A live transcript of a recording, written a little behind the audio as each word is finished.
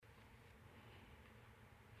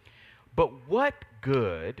But what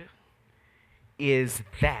good is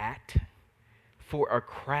that for a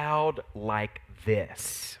crowd like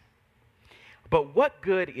this? But what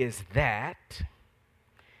good is that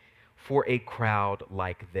for a crowd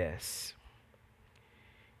like this?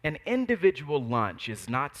 An individual lunch is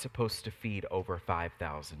not supposed to feed over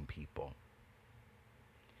 5,000 people.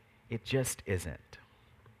 It just isn't.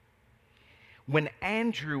 When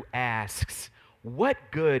Andrew asks, what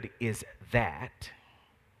good is that?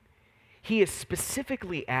 He is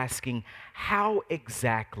specifically asking how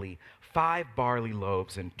exactly 5 barley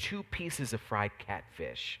loaves and 2 pieces of fried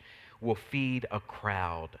catfish will feed a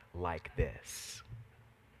crowd like this.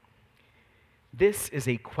 This is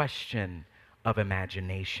a question of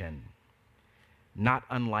imagination, not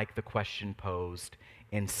unlike the question posed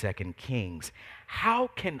in 2 Kings. How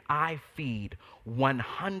can I feed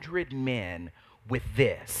 100 men with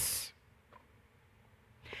this?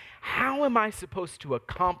 How am I supposed to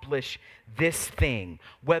accomplish this thing,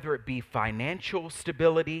 whether it be financial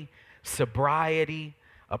stability, sobriety,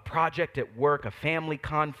 a project at work, a family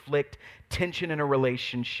conflict, tension in a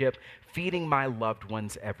relationship, feeding my loved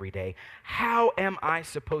ones every day? How am I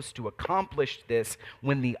supposed to accomplish this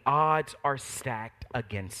when the odds are stacked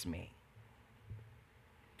against me?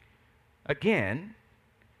 Again,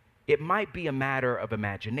 it might be a matter of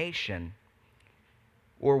imagination,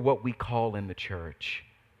 or what we call in the church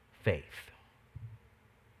faith.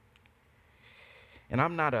 And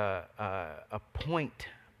I'm not a point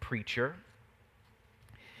preacher.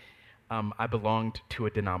 I belonged to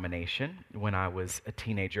a denomination when I was a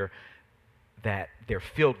teenager that they're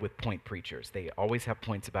filled with point preachers. They always have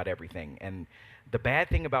points about everything. And the bad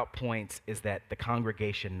thing about points is that the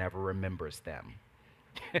congregation never remembers them.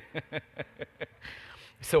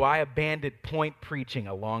 So I abandoned point preaching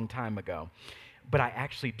a long time ago. But I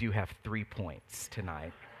actually do have 3 points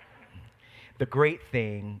tonight. The great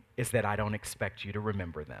thing is that I don't expect you to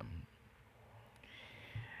remember them.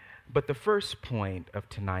 But the first point of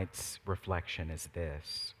tonight's reflection is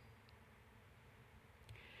this: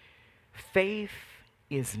 faith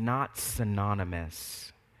is not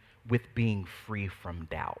synonymous with being free from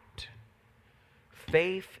doubt.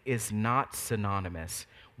 Faith is not synonymous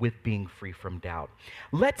with being free from doubt.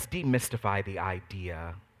 Let's demystify the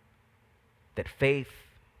idea that faith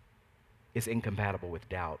is incompatible with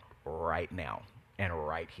doubt right now and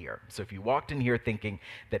right here. So if you walked in here thinking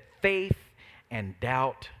that faith and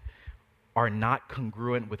doubt are not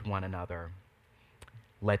congruent with one another,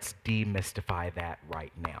 let's demystify that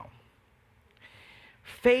right now.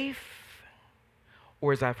 Faith,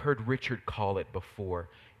 or as I've heard Richard call it before,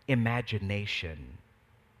 imagination,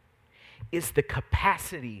 is the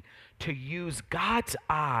capacity to use God's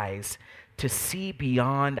eyes to see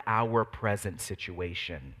beyond our present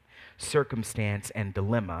situation, circumstance, and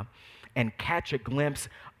dilemma, and catch a glimpse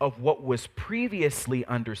of what was previously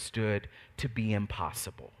understood to be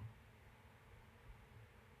impossible.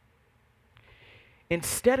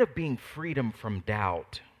 Instead of being freedom from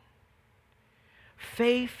doubt,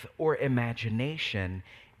 faith or imagination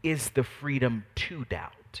is the freedom to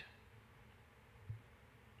doubt.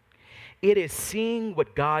 It is seeing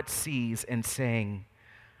what God sees and saying,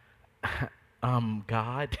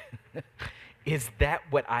 God, is that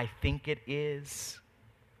what I think it is?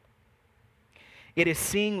 It is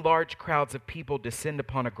seeing large crowds of people descend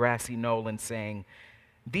upon a grassy knoll and saying,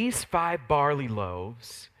 these 5 barley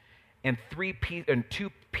loaves and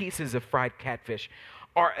 2 pieces of fried catfish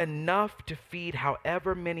are enough to feed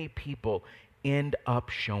however many people end up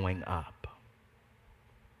showing up.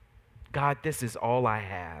 God, this is all I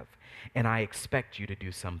have, and I expect you to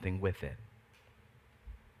do something with it.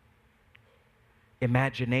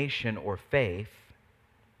 Imagination or faith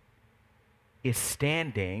is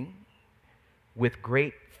standing with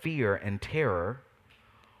great fear and terror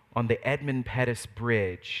on the Edmund Pettus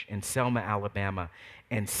Bridge in Selma, Alabama,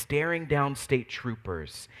 and staring down state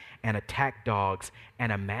troopers and attack dogs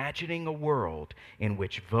and imagining a world in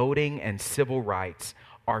which voting and civil rights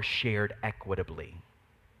are shared equitably.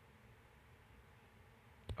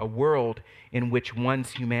 A world in which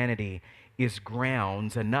one's humanity is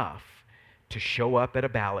grounds enough to show up at a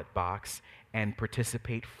ballot box and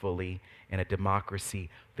participate fully in a democracy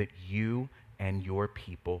that you and your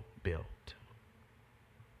people built.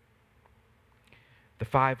 The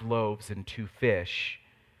 5 loaves and 2 fish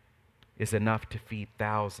is enough to feed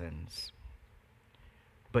thousands.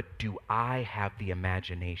 But do I have the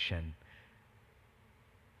imagination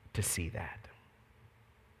to see that?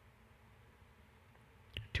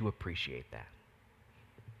 To appreciate that?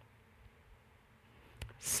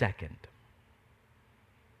 Second,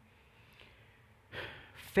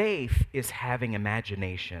 faith is having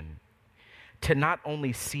imagination to not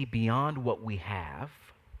only see beyond what we have,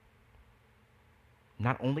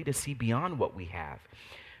 not only to see beyond what we have.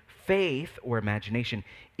 Faith or imagination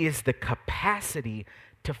is the capacity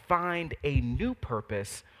to find a new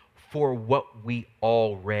purpose for what we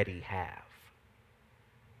already have.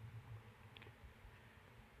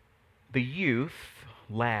 The youth,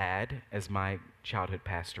 lad, as my childhood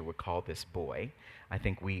pastor would call this boy, I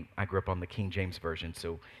grew up on the King James Version,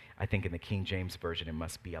 so I think in the King James Version it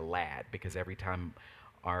must be a lad, because every time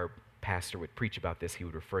our pastor would preach about this, he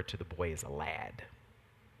would refer to the boy as a lad.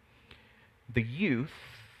 The youth,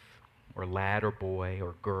 or lad or boy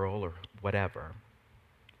or girl or whatever,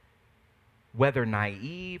 whether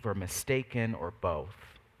naive or mistaken or both,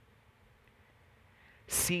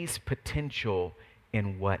 sees potential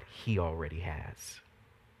in what he already has.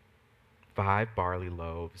 5 barley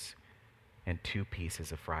loaves and 2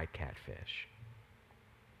 pieces of fried catfish.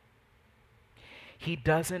 He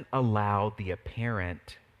doesn't allow the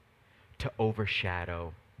apparent to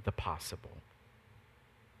overshadow the possible.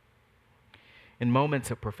 In moments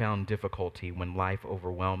of profound difficulty, when life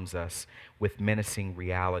overwhelms us with menacing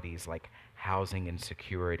realities like housing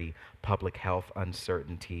insecurity, public health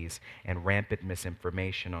uncertainties, and rampant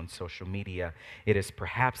misinformation on social media, it is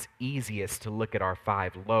perhaps easiest to look at our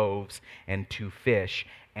 5 loaves and 2 fish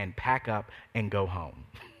and pack up and go home.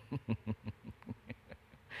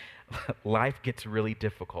 Life gets really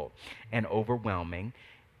difficult and overwhelming,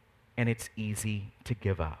 and it's easy to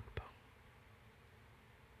give up.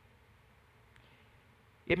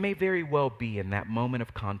 It may very well be in that moment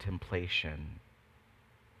of contemplation,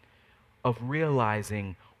 of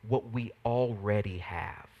realizing what we already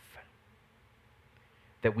have,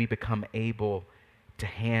 that we become able to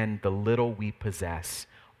hand the little we possess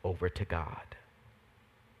over to God.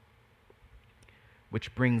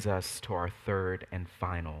 Which brings us to our third and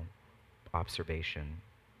final observation.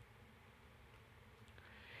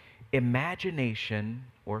 Imagination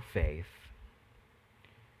or faith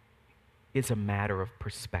is a matter of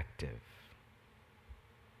perspective.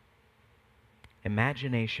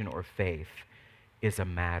 Imagination or faith is a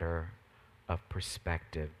matter of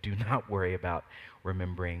perspective. Do not worry about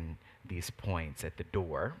remembering these points at the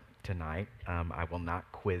door tonight. I will not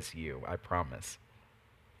quiz you, I promise.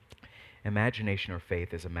 Imagination or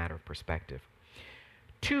faith is a matter of perspective.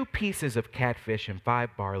 2 pieces of catfish and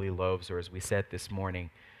 5 barley loaves, or as we said this morning,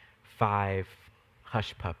 5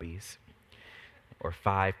 hush puppies, or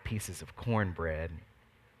 5 pieces of cornbread,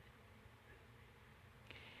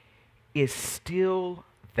 is still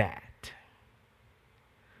that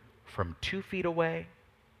from 2 feet away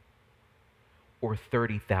or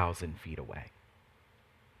 30,000 feet away.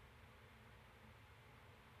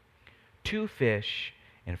 2 fish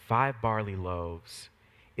and 5 barley loaves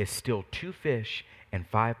is still 2 fish and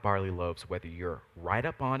 5 barley loaves, whether you're right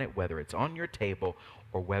up on it, whether it's on your table,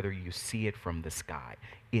 or whether you see it from the sky.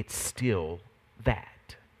 It's still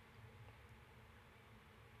that.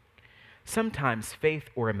 Sometimes faith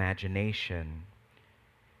or imagination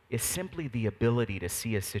is simply the ability to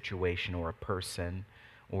see a situation or a person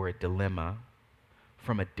or a dilemma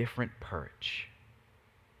from a different perch.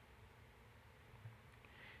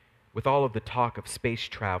 With all of the talk of space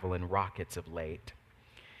travel and rockets of late,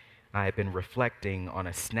 I have been reflecting on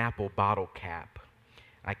a Snapple bottle cap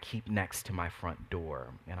I keep next to my front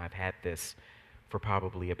door, and I've had this for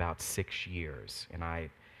probably about 6 years, and I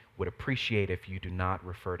would appreciate if you do not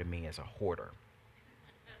refer to me as a hoarder.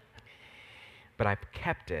 But I've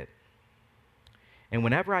kept it, and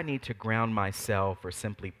whenever I need to ground myself or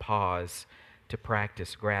simply pause to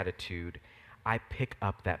practice gratitude, I pick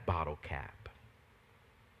up that bottle cap.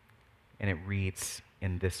 And it reads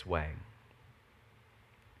in this way: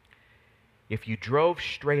 if you drove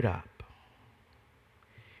straight up,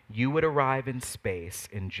 you would arrive in space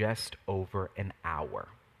in just over an hour.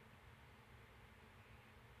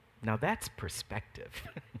 Now that's perspective.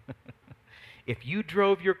 If you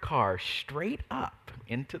drove your car straight up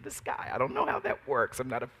into the sky, I don't know how that works. I'm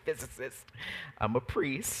not a physicist. I'm a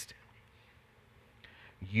priest.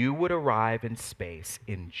 You would arrive in space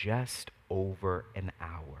in just over an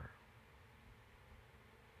hour.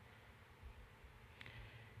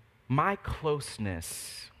 My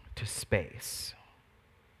closeness to space,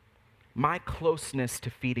 my closeness to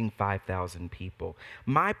feeding 5,000 people,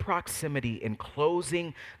 my proximity in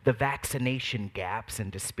closing the vaccination gaps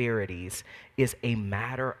and disparities is a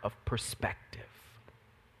matter of perspective.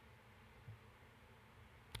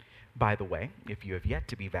 By the way, if you have yet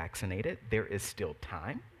to be vaccinated, there is still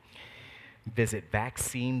time. Visit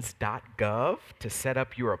vaccines.gov to set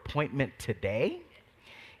up your appointment today.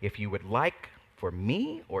 If you would like for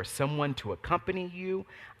me or someone to accompany you,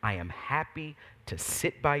 I am happy to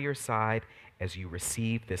sit by your side as you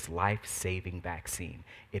receive this life-saving vaccine.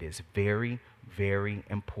 It is very, very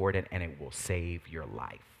important, and it will save your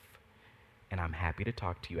life. And I'm happy to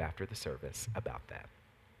talk to you after the service about that.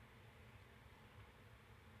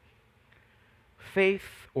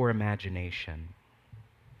 Faith or imagination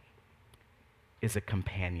is a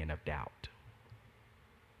companion of doubt.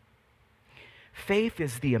 Faith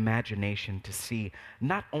is the imagination to see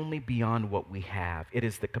not only beyond what we have, it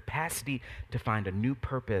is the capacity to find a new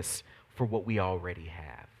purpose for what we already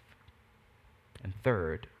have. And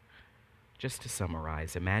third, just to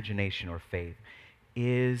summarize, imagination or faith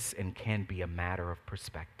is and can be a matter of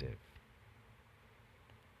perspective.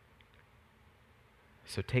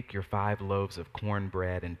 So take your 5 loaves of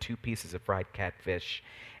cornbread and 2 pieces of fried catfish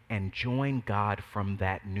and join God from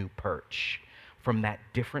that new perch, from that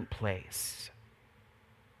different place.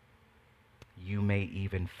 You may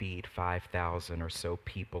even feed 5,000 or so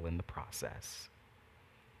people in the process.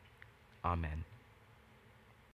 Amen.